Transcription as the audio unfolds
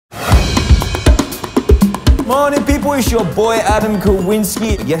Morning, people. It's your boy, Adam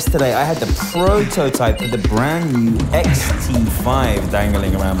Kowinski. Yesterday, I had the prototype for the brand new XT5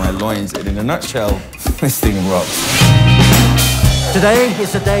 dangling around my loins. And in a nutshell, this thing rocks. Today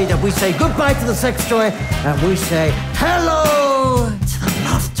is the day that we say goodbye to the sex toy and we say hello to the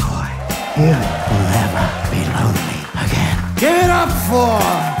love toy. You will never be lonely again. Give it up for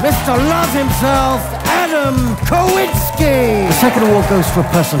Mr. Love himself, Adam Kowinski. The second award goes for a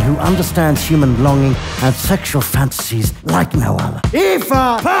person who understands human longing and sexual fantasies like no other.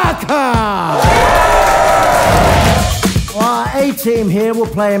 Eva Parker! Our A-team here will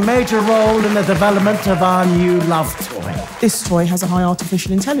play a major role in the development of our new love toy. This toy has a high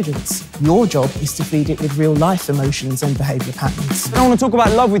artificial intelligence. Your job is to feed it with real-life emotions and behaviour patterns. I don't want to talk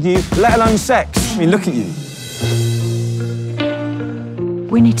about love with you, let alone sex. I mean, look at you.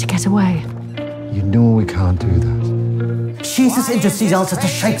 We need to get away. You know we can't do that. Jesus intercedes answer to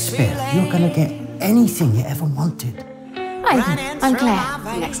Shakespeare. You're going to get anything you ever wanted. Hi, I'm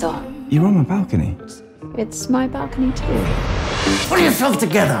Claire, next door. You're on my balcony. It's my balcony too. Put yourself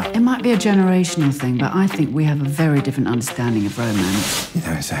together. It might be a generational thing, but I think we have a very different understanding of romance. You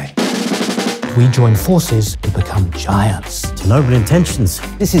don't say. We join forces to become giants. Noble intentions.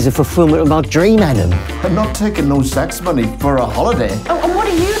 This is a fulfillment of our dream, Adam. I'm not taking no sex money for a holiday. Oh, and what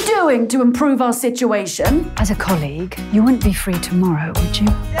are you doing to improve our situation? As a colleague, you wouldn't be free tomorrow, would you?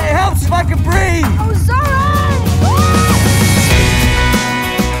 It helps if I can breathe! Oh, sorry!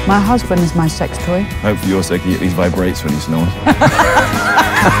 My husband is my sex toy. Hope for your sake he at least vibrates when he snores.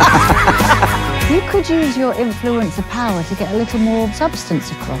 You could use your influence of power to get a little more substance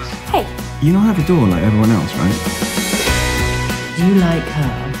across. Hey. You don't have a door like everyone else, right? You like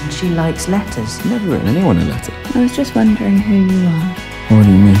her, and she likes letters. I've never written anyone a letter. I was just wondering who you are. What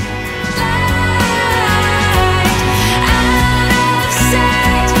do you mean?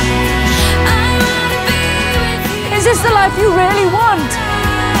 Is this the life you really want?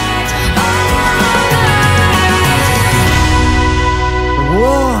 The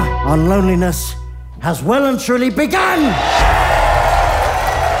war on loneliness has well and truly begun!